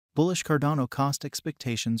Bullish Cardano cost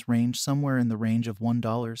expectations range somewhere in the range of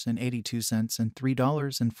 $1.82 and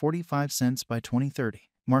 $3.45 by 2030.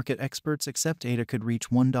 Market experts accept ADA could reach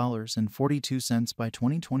 $1.42 by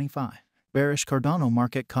 2025. Bearish Cardano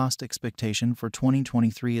market cost expectation for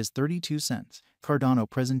 2023 is 32 cents. Cardano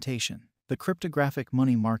presentation. The cryptographic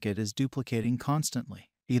money market is duplicating constantly.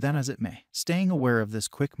 Be that as it may, staying aware of this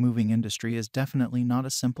quick-moving industry is definitely not a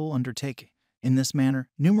simple undertaking. In this manner,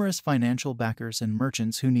 numerous financial backers and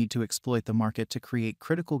merchants who need to exploit the market to create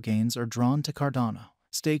critical gains are drawn to Cardano.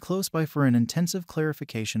 Stay close by for an intensive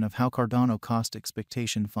clarification of how Cardano cost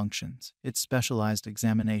expectation functions, its specialized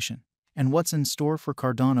examination, and what's in store for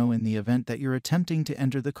Cardano in the event that you're attempting to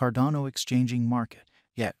enter the Cardano exchanging market.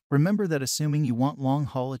 Yet, remember that assuming you want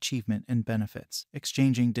long-haul achievement and benefits,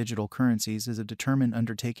 exchanging digital currencies is a determined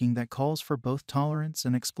undertaking that calls for both tolerance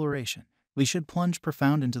and exploration. We should plunge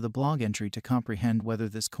profound into the blog entry to comprehend whether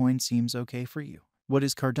this coin seems okay for you. What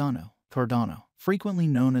is Cardano? Cardano, frequently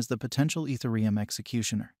known as the potential Ethereum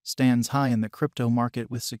executioner, stands high in the crypto market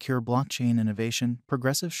with secure blockchain innovation,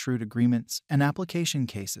 progressive shrewd agreements, and application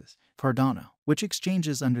cases. Cardano, which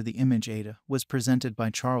exchanges under the image ADA, was presented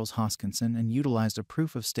by Charles Hoskinson and utilized a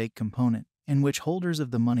proof-of-stake component, in which holders of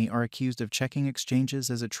the money are accused of checking exchanges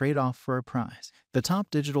as a trade-off for a prize. The top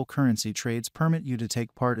digital currency trades permit you to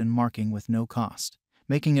take part in marking with no cost,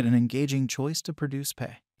 making it an engaging choice to produce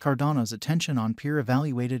pay. Cardano's attention on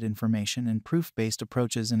peer-evaluated information and proof-based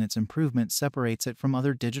approaches in its improvement separates it from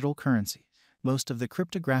other digital currencies. Most of the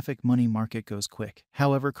cryptographic money market goes quick.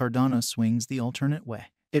 However, Cardano swings the alternate way.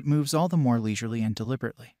 It moves all the more leisurely and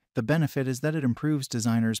deliberately. The benefit is that it improves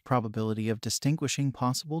designers' probability of distinguishing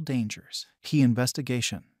possible dangers. Key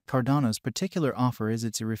investigation. Cardano's particular offer is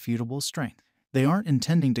its irrefutable strength. They aren't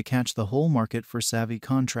intending to catch the whole market for savvy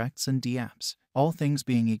contracts and dApps. All things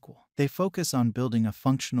being equal, they focus on building a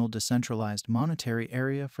functional decentralized monetary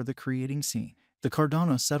area for the creating scene. The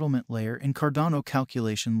Cardano settlement layer and Cardano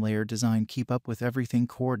calculation layer design keep up with everything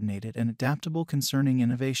coordinated and adaptable concerning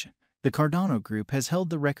innovation. The Cardano group has held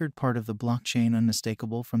the record part of the blockchain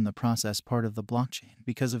unmistakable from the process part of the blockchain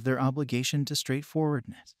because of their obligation to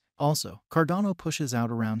straightforwardness. Also, Cardano pushes out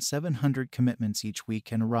around 700 commitments each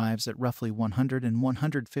week and arrives at roughly 100 and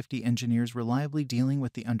 150 engineers reliably dealing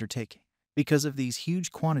with the undertaking. Because of these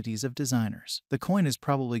huge quantities of designers, the coin is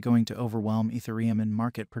probably going to overwhelm Ethereum in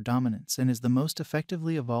market predominance and is the most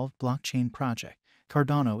effectively evolved blockchain project.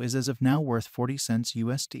 Cardano is as of now worth 40 cents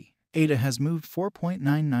USD. ADA has moved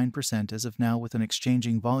 4.99% as of now with an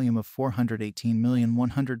exchanging volume of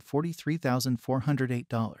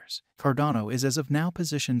 $418,143,408. Cardano is as of now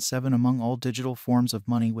positioned 7 among all digital forms of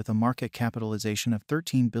money with a market capitalization of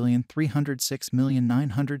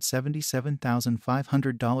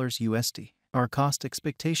 $13,306,977,500 USD. Our cost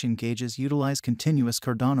expectation gauges utilize continuous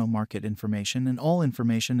Cardano market information, and all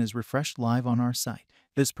information is refreshed live on our site.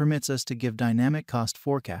 This permits us to give dynamic cost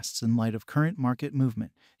forecasts in light of current market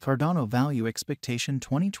movement. Cardano Value Expectation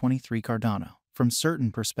 2023. Cardano, from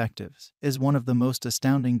certain perspectives, is one of the most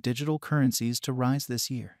astounding digital currencies to rise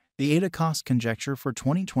this year. The ADA cost conjecture for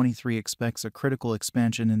 2023 expects a critical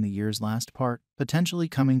expansion in the year's last part, potentially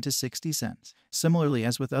coming to 60 cents. Similarly,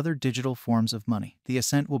 as with other digital forms of money, the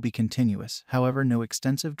ascent will be continuous, however no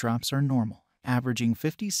extensive drops are normal. Averaging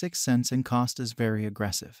 56 cents in cost is very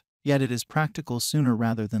aggressive. Yet it is practical sooner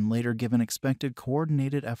rather than later given expected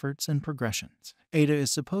coordinated efforts and progressions. ADA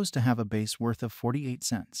is supposed to have a base worth of 48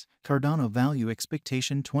 cents. Cardano Value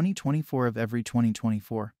Expectation 2024. Of every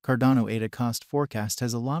 2024, Cardano ADA cost forecast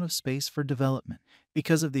has a lot of space for development.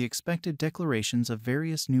 Because of the expected declarations of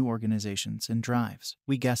various new organizations and drives,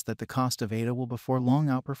 we guess that the cost of ADA will before long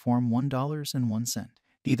outperform $1.01.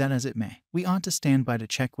 Be that as it may, we ought to stand by to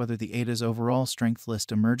check whether the ADA's overall strength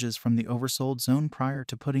list emerges from the oversold zone prior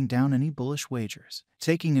to putting down any bullish wagers.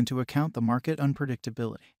 Taking into account the market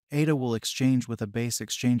unpredictability, ADA will exchange with a base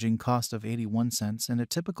exchanging cost of 81 cents and a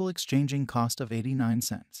typical exchanging cost of 89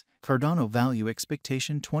 cents. Cardano Value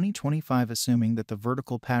Expectation 2025. Assuming that the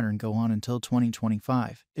vertical pattern go on until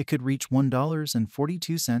 2025, it could reach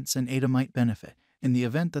 $1.42 and ADA might benefit. In the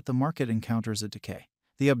event that the market encounters a decay,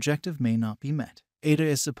 the objective may not be met. ADA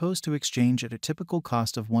is supposed to exchange at a typical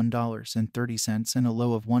cost of $1.30 and a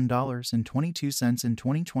low of $1.22 in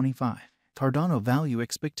 2025. Cardano Value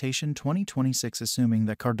Expectation 2026. Assuming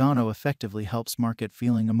that Cardano effectively helps market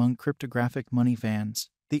feeling among cryptographic money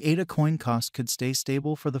fans, the ADA coin cost could stay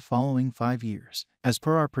stable for the following 5 years. As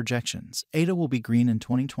per our projections, ADA will be green in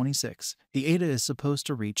 2026. The ADA is supposed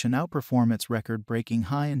to reach and outperform its record-breaking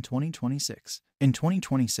high in 2026. In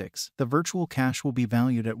 2026, the virtual cash will be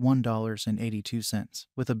valued at $1.82,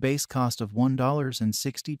 with a base cost of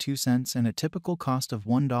 $1.62 and a typical cost of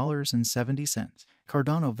 $1.70.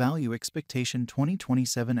 Cardano Value Expectation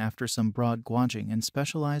 2027. After some broad gauging and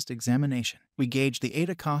specialized examination, we gauge the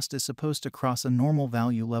ADA cost is supposed to cross a normal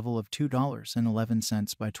value level of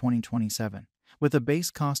 $2.11 by 2027, with a base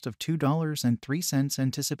cost of $2.03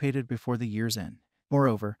 anticipated before the year's end.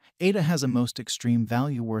 Moreover, ADA has a most extreme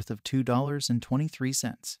value worth of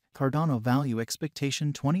 $2.23. Cardano Value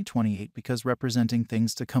Expectation 2028. Because representing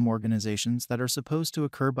things to come organizations that are supposed to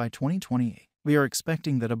occur by 2028, we are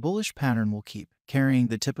expecting that a bullish pattern will keep carrying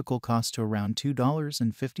the typical cost to around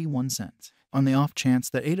 $2.51. On the off chance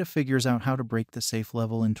that ADA figures out how to break the safe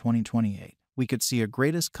level in 2028, we could see a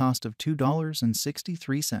greatest cost of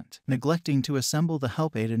 $2.63. Neglecting to assemble the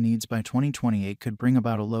help ADA needs by 2028 could bring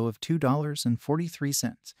about a low of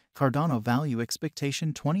 $2.43. Cardano Value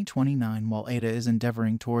Expectation 2029. While ADA is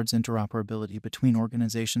endeavoring towards interoperability between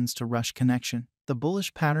organizations to rush connection, the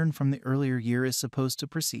bullish pattern from the earlier year is supposed to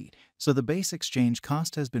proceed, so the base exchange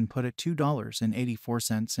cost has been put at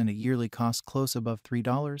 $2.84 and a yearly cost close above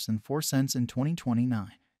 $3.04 in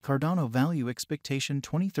 2029. Cardano Value Expectation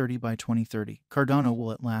 2030. By 2030, Cardano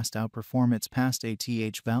will at last outperform its past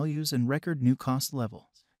ATH values and record new cost levels.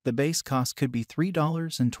 The base cost could be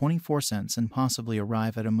 $3.24 and possibly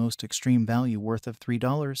arrive at a most extreme value worth of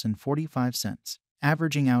 $3.45,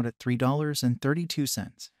 averaging out at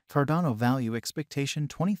 $3.32. Cardano Value Expectation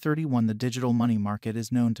 2031. The digital money market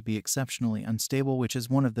is known to be exceptionally unstable, which is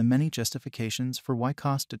one of the many justifications for why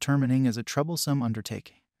cost determining is a troublesome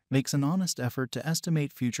undertaking. Makes an honest effort to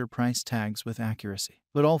estimate future price tags with accuracy,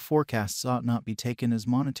 but all forecasts ought not be taken as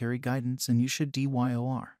monetary guidance, and you should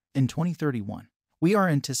DYOR. In 2031, we are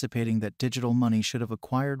anticipating that digital money should have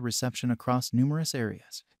acquired reception across numerous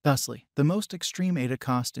areas. Thusly, the most extreme ADA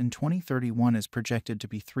cost in 2031 is projected to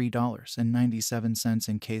be $3.97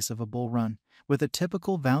 in case of a bull run, with a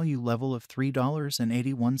typical value level of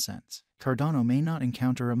 $3.81. Cardano may not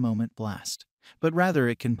encounter a moment blast, but rather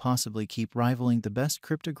it can possibly keep rivaling the best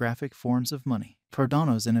cryptographic forms of money.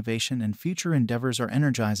 Cardano's innovation and future endeavors are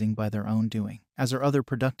energizing by their own doing, as are other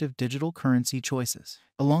productive digital currency choices.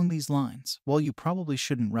 Along these lines, while you probably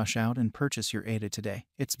shouldn't rush out and purchase your ADA today,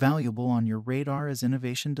 it's valuable on your radar as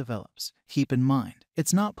innovation develops. Keep in mind,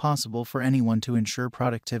 it's not possible for anyone to ensure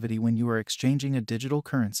productivity when you are exchanging a digital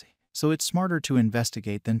currency, so it's smarter to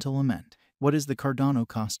investigate than to lament. What is the Cardano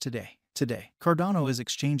cost today? Today, Cardano is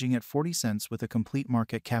exchanging at 40 cents with a complete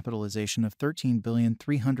market capitalization of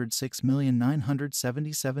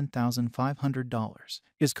 $13,306,977,500.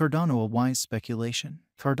 Is Cardano a wise speculation?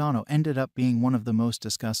 Cardano ended up being one of the most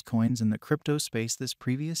discussed coins in the crypto space this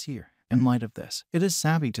previous year. In light of this, it is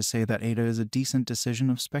savvy to say that ADA is a decent decision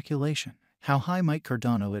of speculation. How high might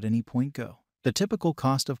Cardano at any point go? The typical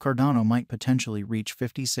cost of Cardano might potentially reach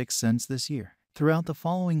 56 cents this year. Throughout the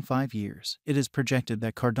following 5 years, it is projected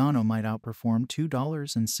that Cardano might outperform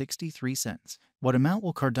 $2.63. What amount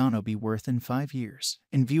will Cardano be worth in 5 years?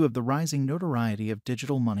 In view of the rising notoriety of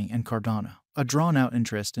digital money and Cardano, a drawn-out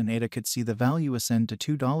interest in ADA could see the value ascend to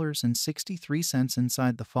 $2.63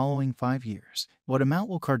 inside the following 5 years. What amount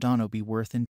will Cardano be worth in